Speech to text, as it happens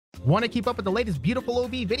Want to keep up with the latest beautiful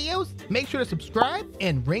OV videos? Make sure to subscribe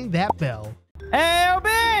and ring that bell. Hey, OB!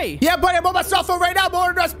 Yeah, buddy, I'm on my cell phone right now. I'm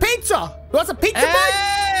ordering us pizza. You want some pizza, bud?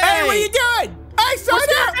 Hey, what are you doing? Hey, son,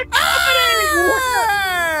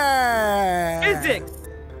 Physics.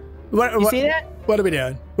 What, You see that? What are we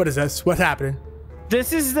doing? What is this? What's happening?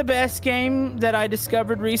 This is the best game that I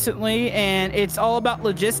discovered recently, and it's all about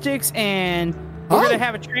logistics, and we're going to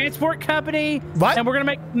have a transport company, What? and we're going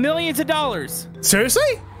to make millions of dollars.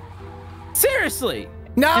 Seriously? Seriously.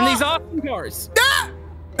 No. And these awesome cars.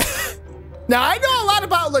 Now, I know a lot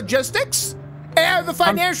about logistics and the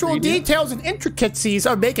financial details and intricacies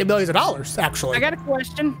of making millions of dollars, actually. I got a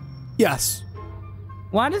question. Yes.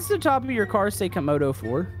 Why does the top of your car say Komodo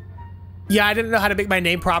 4? Yeah, I didn't know how to make my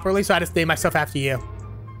name properly, so I just named myself after you.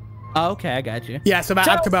 Oh, okay, I got you. Yeah, so I'm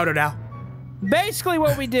Komodo now. Basically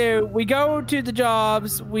what we do, we go to the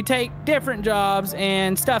jobs, we take different jobs,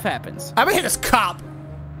 and stuff happens. I'm gonna hit this cop.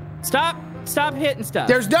 Stop hitting stuff.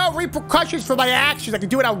 There's no repercussions for my actions. I can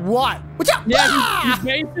do what I want. Watch out! Yeah, Ah! you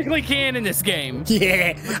basically can in this game.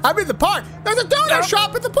 Yeah, I'm in the park. There's a donut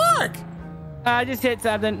shop at the park. I just hit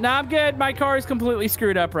something. No, I'm good. My car is completely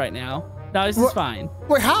screwed up right now. No, this is fine.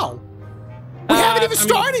 Wait, how? We haven't even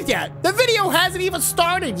started yet. The video hasn't even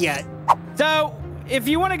started yet. So, if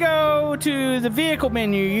you want to go to the vehicle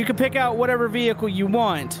menu, you can pick out whatever vehicle you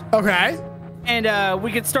want. Okay. And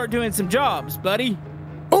we could start doing some jobs, buddy.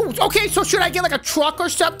 Oh, okay. So should I get like a truck or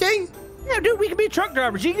something? Yeah, dude, we can be truck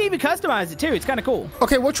drivers. You can even customize it too. It's kind of cool.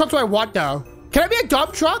 Okay, what truck do I want though? Can I be a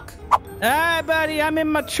dump truck? Buddy, I'm in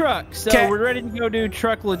my truck. So we're ready to go do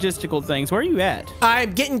truck logistical things. Where are you at?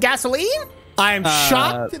 I'm getting gasoline. I'm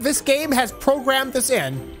shocked this game has programmed this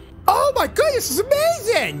in. Oh my goodness, this is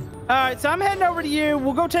amazing. All right, so I'm heading over to you.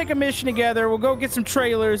 We'll go take a mission together. We'll go get some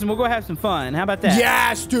trailers and we'll go have some fun. How about that?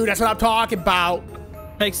 Yes, dude, that's what I'm talking about.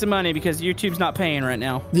 Make some money because YouTube's not paying right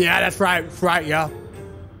now. Yeah, that's right. That's right, yeah.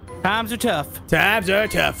 Times are tough. Times are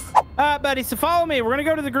tough. All right, buddy, so follow me. We're going to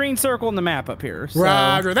go to the green circle in the map up here. So,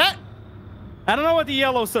 Roger that. I don't know what the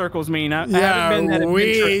yellow circles mean. I haven't been that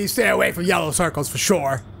adventurous. We stay away from yellow circles for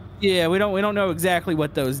sure. Yeah, we don't know exactly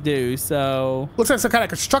what those do, so... Looks like some kind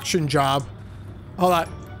of construction job. Hold on.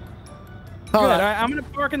 Good. I'm going to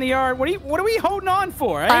park in the yard. What are we holding on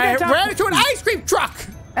for? I ran into an ice cream truck.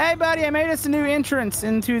 Hey, buddy, I made us a new entrance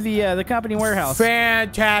into the company warehouse.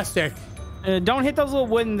 Fantastic. Don't hit those little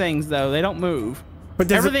wooden things, though. They don't move.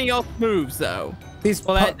 But everything else moves, though.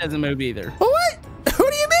 Well, that doesn't move either. What?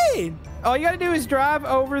 What do you mean? All you got to do is drive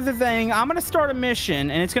over the thing. I'm going to start a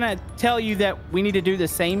mission, and it's going to tell you that we need to do the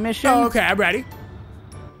same mission. Oh, okay. I'm ready.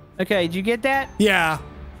 Okay, did you get that? Yeah.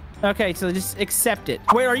 Okay, so just accept it.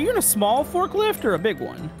 Wait, are you in a small forklift or a big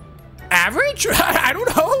one? Average? I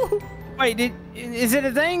don't know. Wait, is it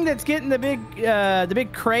a thing that's getting the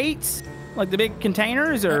big crates, like the big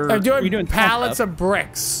containers, or I'm are you doing pallets of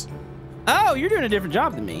bricks? Oh, you're doing a different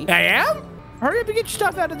job than me. I am? Hurry up and get your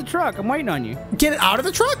stuff out of the truck. I'm waiting on you. Get it out of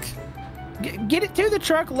the truck? Get it to the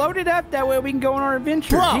truck, load it up, that way we can go on our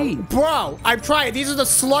adventure. Bro, I'm trying. These are the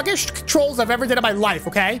sluggish controls I've ever did in my life,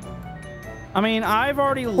 okay? I mean, I've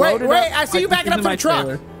already loaded up. Wait, I see you backing up from the truck.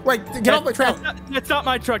 Trailer. Wait, get off my trailer. That's not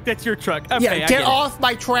my truck, that's your truck. Okay, yeah, get off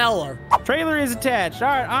my trailer. Trailer is attached. All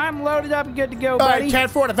right, I'm loaded up and good to go, buddy. All right, can't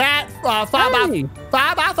afford that. 5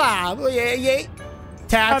 by 5. Yeah.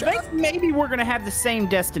 I think maybe we're going to have the same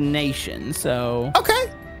destination, so...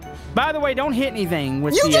 Okay. By the way, don't hit anything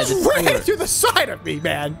with you just ran trailer. to the side of me,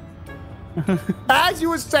 man. As you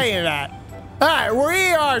were saying that. All right,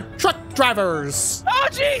 we are truck drivers. Oh,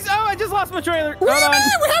 jeez. Oh, I just lost my trailer. What do you mean?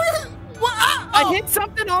 I hit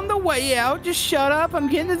something on the way out. Just shut up. I'm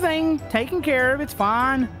getting the thing taken care of. It's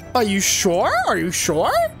fine. Are you sure? Are you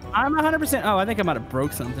sure? I'm 100%. Oh, I think I might have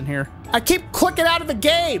broke something here. I keep clicking out of the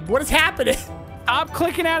game. What is happening? Stop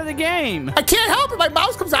clicking out of the game. I can't help it. My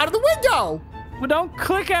mouse comes out of the window. Well, don't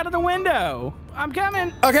click out of the window. I'm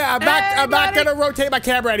coming. Okay, I'm not going to rotate my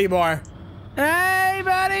camera anymore. Hey,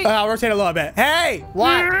 buddy. I'll rotate a little bit. Hey,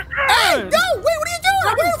 what? Hey, no, wait, what are you doing?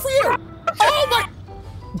 I'm waiting for you. Oh, my.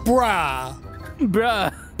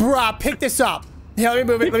 Bruh, pick this up. Here, let me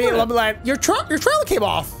move it. Let me land. Your trailer came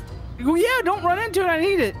off. Well, yeah, don't run into it. I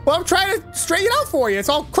need it. Well, I'm trying to straighten it out for you. It's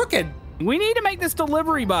all crooked. We need to make this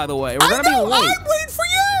delivery, by the way. We're going to be late. I'm waiting for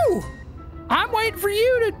you. I'm waiting for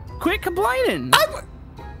you to quit complaining.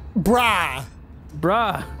 Bruh.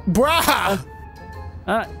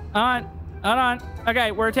 Hold on.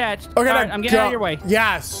 Okay, we're attached. Okay, all right, I'm getting out of your way.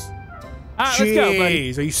 Yes. All right, let's go,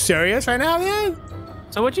 buddy. Are you serious right now, man?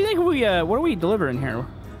 So what do you think what are we delivering here?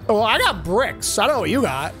 Oh, I got bricks. I don't know what you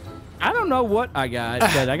got. I don't know what I got,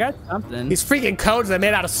 but I got something. These freaking cones are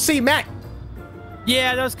made out of cement.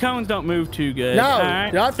 Yeah, those cones don't move too good. No, All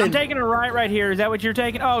right. nothing. I'm taking a right here. Is that what you're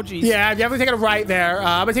taking? Oh, geez. Yeah, I'm definitely taking a right there.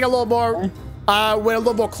 I'm gonna take a little more, with a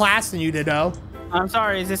little more class than you did, though. I'm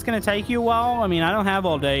sorry. Is this going to take you a while? I mean, I don't have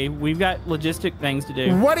all day. We've got logistic things to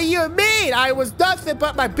do. What do you mean? I was nothing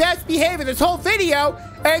but my best behavior this whole video,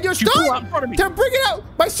 and you're starting to bring it out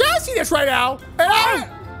my sassiness right now.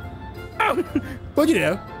 And what'd you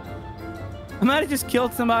do? I might have just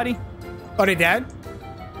killed somebody. Oh, they dead?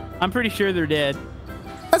 I'm pretty sure they're dead.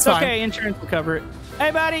 That's fine. Okay, insurance will cover it.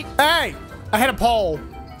 Hey, buddy. Hey, I hit a pole.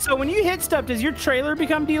 So when you hit stuff, does your trailer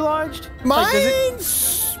become delodged?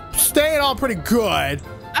 Mine's staying on pretty good.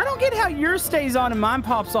 I don't get how yours stays on and mine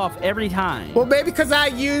pops off every time. Well, maybe because I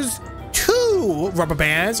use 2 rubber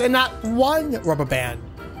bands and not 1 rubber band.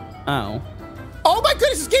 Oh. Oh my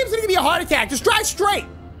goodness, this game's gonna give me a heart attack. Just drive straight.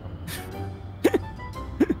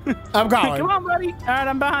 I'm going. Come on, buddy. All right,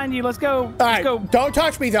 I'm behind you. Let's go. All right, Let's go. don't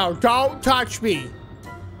touch me, though. Don't touch me.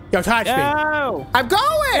 Don't touch me. No. I'm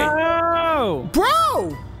going. No.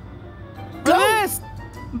 Bro. Release.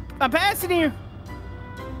 I'm passing you.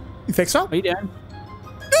 You think so? Are you done?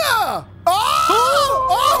 Yeah.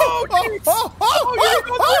 Oh! You're gonna go forward.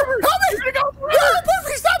 Help me! You're gonna go forward. No, push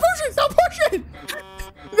me! Stop pushing! Stop pushing!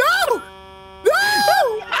 No!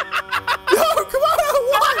 No! No! Come on out!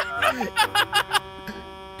 What?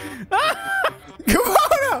 Come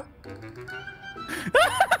on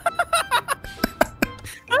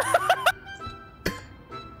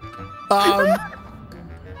out!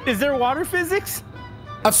 Is there water physics?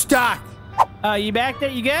 I'm stuck. You back there?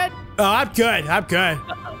 You good? Oh, I'm good. I'm good.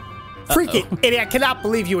 Freaking idiot! I cannot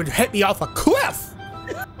believe you would hit me off a cliff.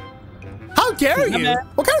 How dare you?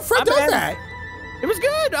 What kind of friend does that? It was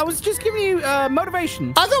good. I was just giving you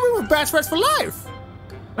motivation. I thought we were best friends for life.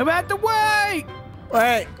 I'm out the way.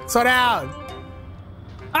 Wait, slow down.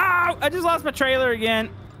 Oh, I just lost my trailer again.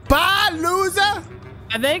 Bye, loser.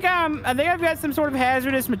 I think I've got some sort of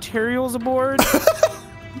hazardous materials aboard.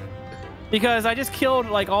 Because I just killed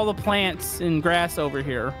like all the plants and grass over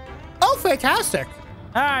here. Oh, fantastic.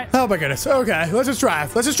 All right. Oh my goodness. Okay, let's just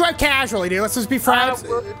drive. Let's just drive casually, dude. Let's just be friends.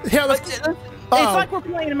 Here, let's. It's like we're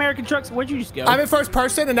playing American Trucks. Where'd you just go? I'm in first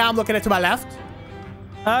person, and now I'm looking to my left.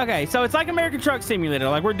 Okay, so it's like American Truck Simulator.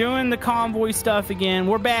 Like we're doing the convoy stuff again.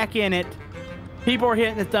 We're back in it. People are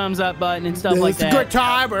hitting the thumbs up button and stuff like that. It's a good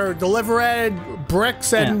time. We're delivering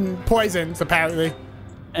bricks and poisons, apparently.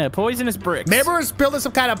 Poisonous bricks. Maybe we're building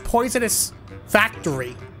some kind of poisonous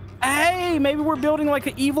factory. Hey, maybe we're building like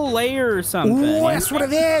an evil lair or something. Ooh, that's what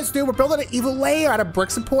it is, dude. We're building an evil lair out of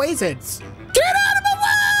bricks and poisons. Get out of my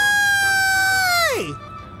way!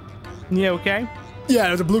 You okay? Yeah,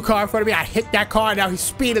 there's a blue car in front of me. I hit that car, and now he's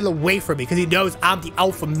speeding away from me because he knows I'm the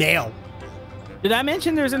alpha male. Did I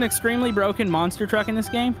mention there's an extremely broken monster truck in this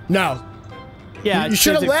game? No. Yeah. You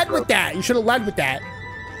should have led with that. You should have led with that.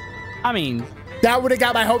 I mean, that would have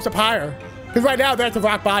got my hopes up higher. Because right now, they're at the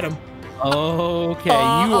rock bottom. Okay,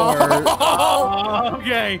 you are.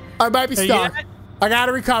 Okay. I might be stuck. I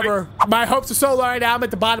gotta recover. My hopes are so low right now. I'm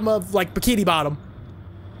at the bottom of, like, Bikini Bottom.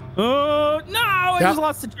 Oh, no. I just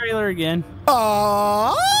lost the trailer again.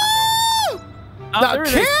 Now,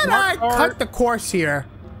 can I cut the course here?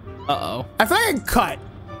 Uh-oh. I feel like I can cut.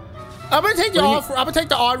 I'm gonna take the off. I'm gonna take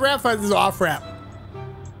the on ramp for this off ramp.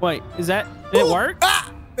 Wait, is that? Did it work?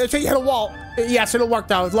 Ah! So you hit a wall. Yes, it'll work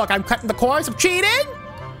though. Look, I'm cutting the course. I'm cheating.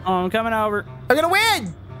 Oh, I'm coming over. I'm gonna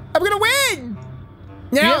win. I'm gonna win.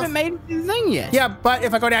 Now, you haven't made it to the thing yet. Yeah, but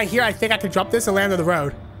if I go down here, I think I can jump this and land on the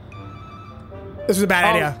road. This is a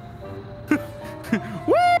bad idea.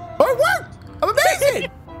 Woo! Oh, it worked! I'm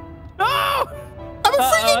amazing! Oh! I'm a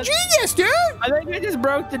freaking genius, dude! I think I just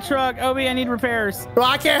broke the truck. Obi, I need repairs. Well,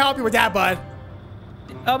 I can't help you with that, bud.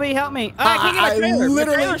 Obi, help me. Oh, I can't get my trailer. My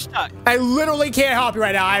trailer's stuck. I literally can't help you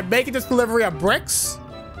right now. I'm making this delivery of bricks.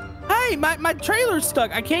 Hey, my trailer's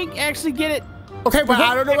stuck. I can't actually get it. Okay, but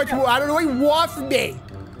I don't know what you want from me.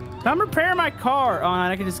 I'm repairing my car. Oh,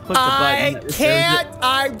 I can just click the button. I can't.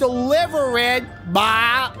 I'm delivering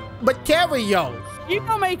my materials. You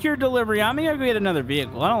go make your delivery. I'm gonna go get another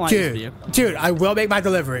vehicle. I don't like this vehicle. Dude, I will make my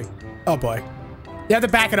delivery. Oh boy. You have to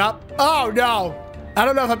back it up? Oh no. I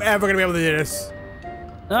don't know if I'm ever gonna be able to do this.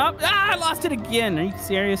 Oh, I lost it again. Are you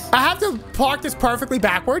serious? I have to park this perfectly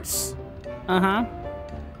backwards. Uh-huh.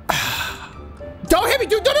 Don't hit me,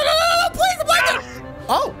 dude. No, please, please.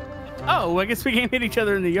 Oh. Oh, I guess we can't hit each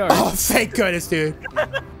other in the yard. Oh, thank goodness, dude.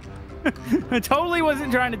 I totally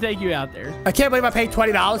wasn't trying to take you out there. I can't believe I paid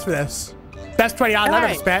 $20 for this. Best $20 I've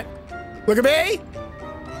ever spent. Look at me.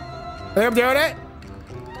 Look, I'm doing it.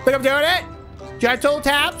 Look, I'm doing it. Gentle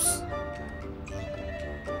taps.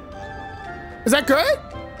 Is that good?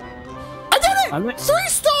 I did it! 3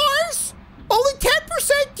 stars! Only 10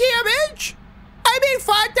 damage. I made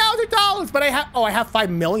 $5,000, but I have $5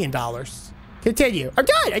 million. Continue. I'm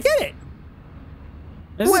done. I did it.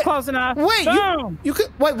 This is close enough. Wait, you could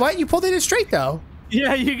what? You pulled it in straight though.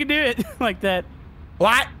 Yeah, you can do it like that.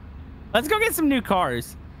 What? Let's go get some new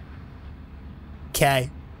cars.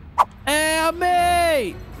 Okay. Help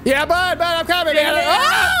me! Yeah, bud, I'm coming.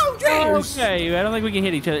 Oh, jeez. Okay, I don't think we can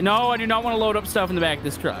hit each other. No, I do not want to load up stuff in the back of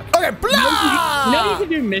this truck. Okay, blah! No, you can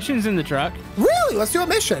do missions in the truck. Really? Let's do a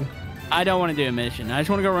mission. I don't want to do a mission. I just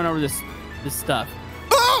want to go run over this stuff.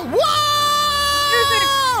 Oh, whoa!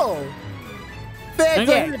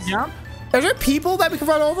 Fantastic. Jump? Are there people that we can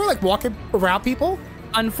run over, like walking around people?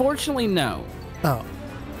 Unfortunately, no. Oh. All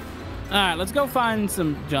right, let's go find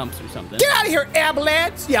some jumps or something. Get out of here,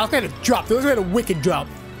 ambulance! Yeah, let's get a jump. Let's get a wicked jump.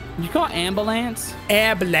 You call it ambulance?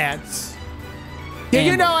 Ambulance. Yeah,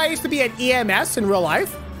 you know I used to be an EMS in real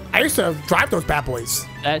life. I used to drive those bad boys.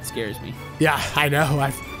 That scares me. Yeah, I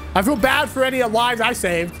know. I feel bad for any lives I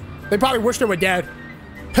saved. They probably wish they were dead.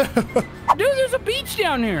 Dude, there's a beach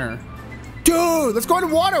down here. Dude, let's go in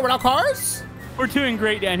the water without cars. We're doing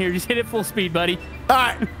great down here. Just hit it full speed, buddy. All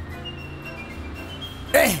right.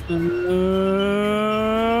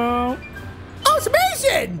 Oh, it's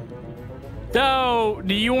amazing. So,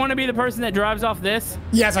 do you want to be the person that drives off this?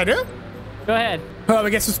 Yes, I do. Go ahead. I'm gonna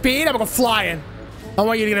get some speed. I'm gonna go flying. I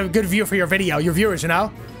want you to get a good view for your video, your viewers, you know?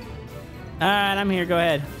 All right, I'm here. Go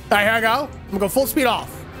ahead. All right, here I go. I'm gonna go full speed off.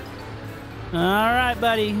 All right,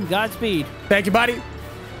 buddy. Godspeed. Thank you, buddy. All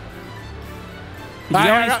right,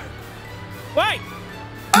 here I go. Wait!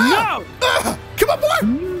 No! Come on, boy!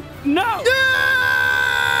 No!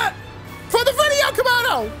 For the video,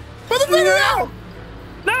 Kamado! For the video!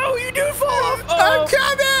 No, you do fall off! I'm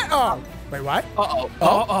coming! Oh, wait, what? Uh-oh.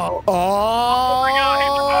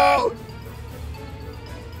 Oh!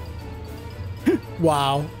 my God!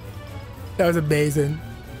 Wow. That was amazing.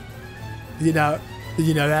 Did you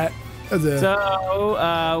know that?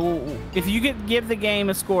 So, if you could give the game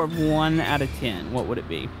a score of 1 out of 10, what would it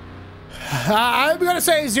be? I'm going to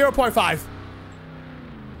say 0.5.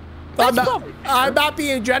 I'm not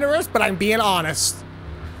being generous, but I'm being honest.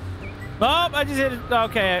 Oh, I just hit it.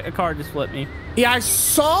 Okay, a car just flipped me. Yeah, I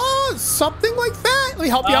saw something like that. Let me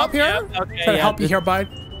help you up here. Yeah, okay, trying to help you here, bud.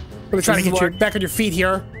 Let me try to get you back on your feet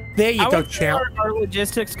here. There you go, champ. Our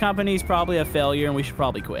logistics company is probably a failure, and we should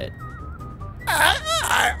probably quit.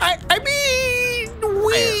 I mean,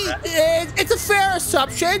 it's a fair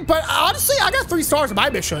assumption, but honestly, I got 3 stars in my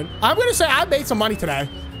mission. I'm going to say I made some money today.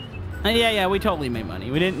 Yeah, we totally made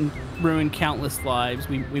money. We didn't ruin countless lives.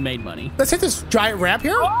 We made money. Let's hit this giant ramp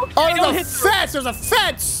here. Oh, there's a fence. There's a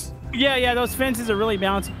fence. Yeah, those fences are really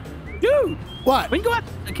balanced. Dude. What? We can go out.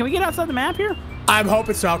 Can we get outside the map here? I'm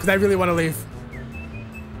hoping so, because I really want to leave.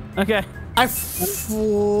 Okay. I'm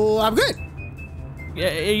good. Yeah,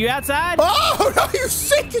 are you outside? Oh, no, you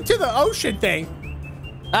sink into the ocean thing.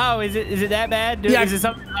 Oh, is it that bad? Dude, is it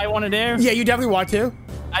something I want to do? Yeah, you definitely want to.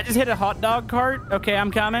 I just hit a hot dog cart. Okay, I'm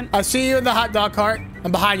coming. I see you in the hot dog cart.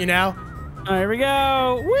 I'm behind you now. Here we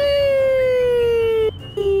go. Whee!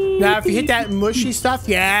 Now, if you hit that mushy stuff,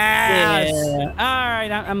 yes. Yeah. All right,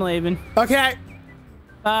 I'm leaving. Okay.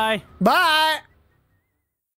 Bye. Bye.